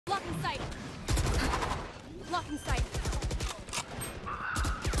Blocking sight.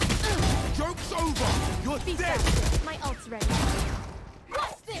 Joke's over! You're Be dead! faster. My ult's ready.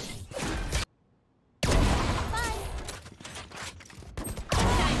 What's this? Bye.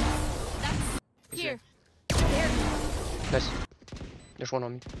 Nice. That's here. There. Nice. There's one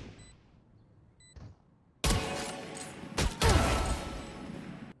on me.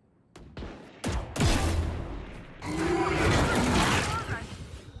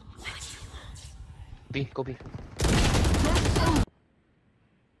 B, go B.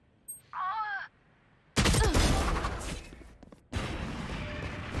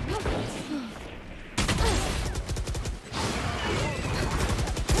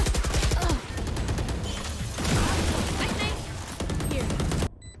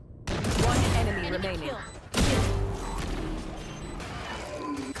 Remaining.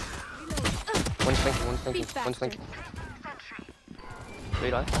 One's flanking.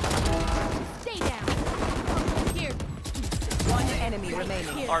 Wait, Stay down. Here. One enemy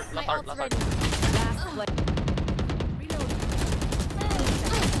remaining. Here. Art. Last play. Reload.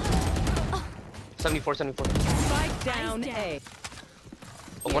 74. Spike down A.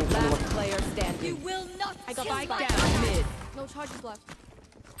 Oh, one. Last player standing. You will not. I got Spike spike down mid. No charges left.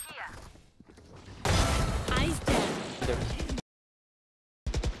 Eyes down. There.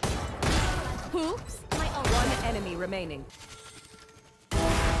 Oops. My ult. One enemy remaining.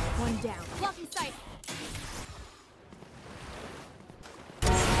 One down. Blocking sight.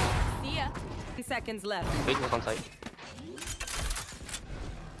 See ya. 3 seconds left. Wait, was on site.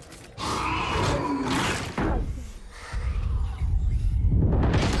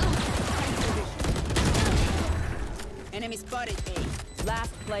 Enemy spotted A.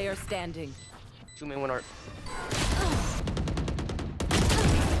 Last player standing. 2 main, 1 art.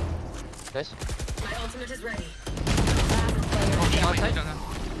 Nice. My ultimate is ready. On site.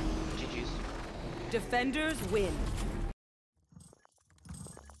 GG's. Defenders win.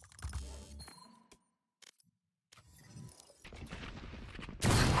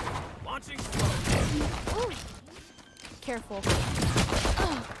 Launching slow. Ooh. Careful.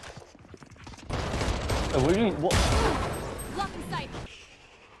 What are you doing? What? Blocking sight.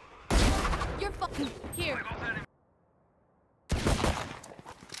 You're fucking here.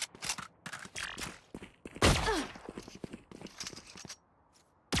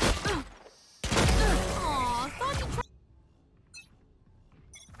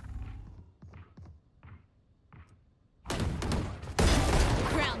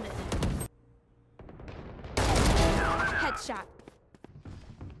 Grounded. Headshot.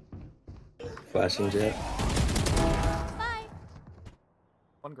 Flashing Jett. Bye.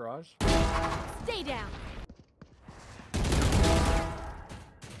 One garage. Stay down.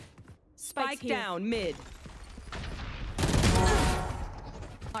 Spike here. down mid.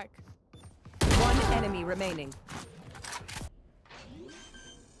 Mark. One enemy remaining.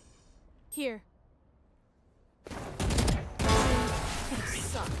 Here.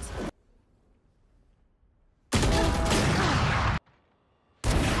 Sucked.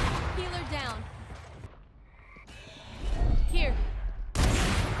 Healer down. Here.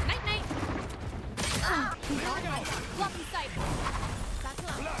 Night night. Blocking sight. That's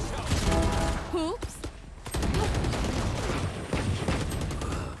loud. Hoops.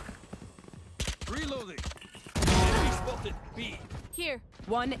 Reloading. Enemy spotted B. Here.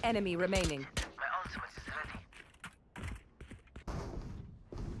 One enemy remaining.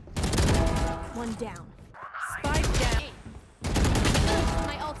 One down. Spike down.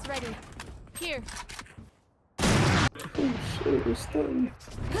 My ult's ready. Here. Oh shit, we're stunned.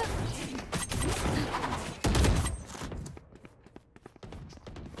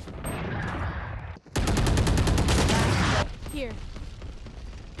 Here.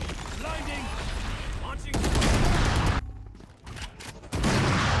 Blinding. Launching.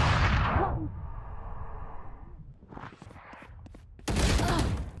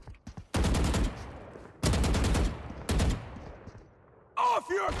 Off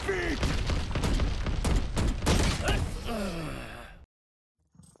your feet!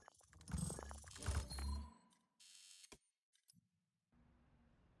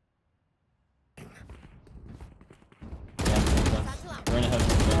 That's loud. We're gonna have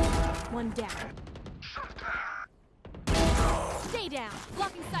some One down. Stay down.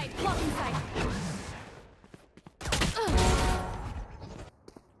 Blocking sight. Blocking sight.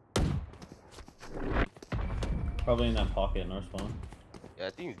 probably in that pocket in our spawn. Yeah, I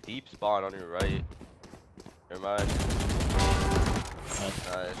think it's deep spawn on your right. Never mind.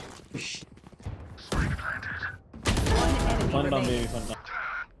 Nice. One enemy Fun on remaining. baby, fun on.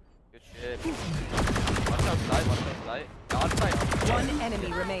 Good shit. Watch outside, watch outside. Outside. One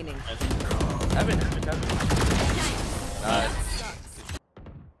enemy remaining. Nice. Heaven. Nice.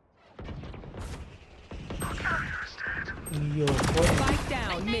 Yo, Spike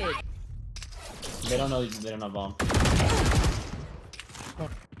down mid. they don't know. They don't have bomb.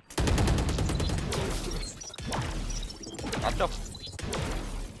 Knocked up.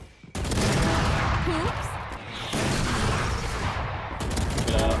 Oops.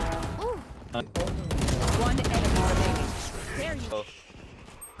 Yeah. Ooh. One enemy remaining. There you Oh.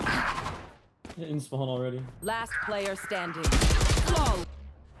 In spawn already. Last player standing. Flawless.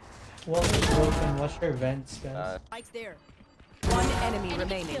 Wall is broken. Watch your vents, guys. Spike's there. One enemy Enemy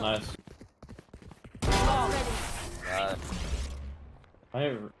remaining. killed. Nice. Ready. I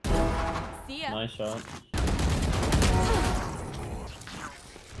have See ya. nice shot.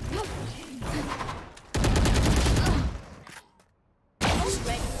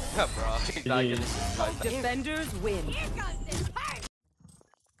 Yeah, bro. He's not getting Jeez. Defenders win. Here goes this. Hey!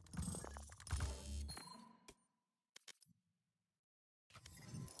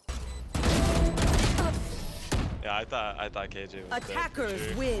 Yeah, I thought KJ was dead. Attackers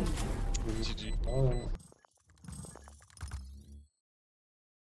Sure. win. GG. Oh.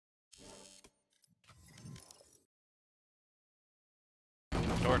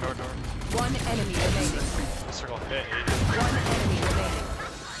 Door. One enemy remaining. Circle hit. One enemy remaining.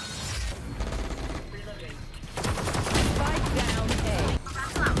 Spike down A.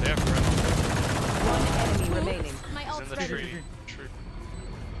 They have Peripherals. One enemy remaining. My He's in ult's the ready. tree.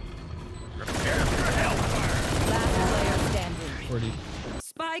 Last player standing. 40.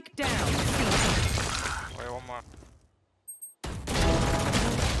 Spike down. Wait, one more.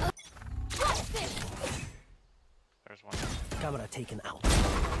 Watch this. There's one. Camera taken out.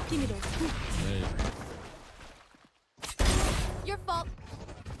 Give me those. Your fault.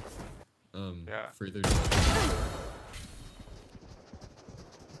 Yeah. Further.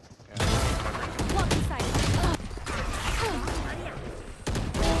 Walk inside.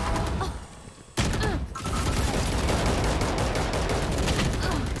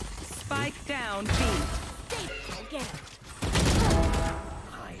 Spike down B. Go get him.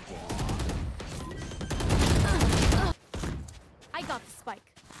 I got the spike.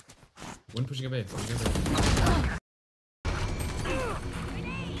 One pushing a bay.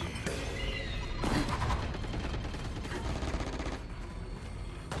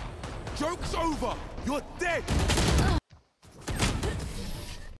 Joke's over! You're dead!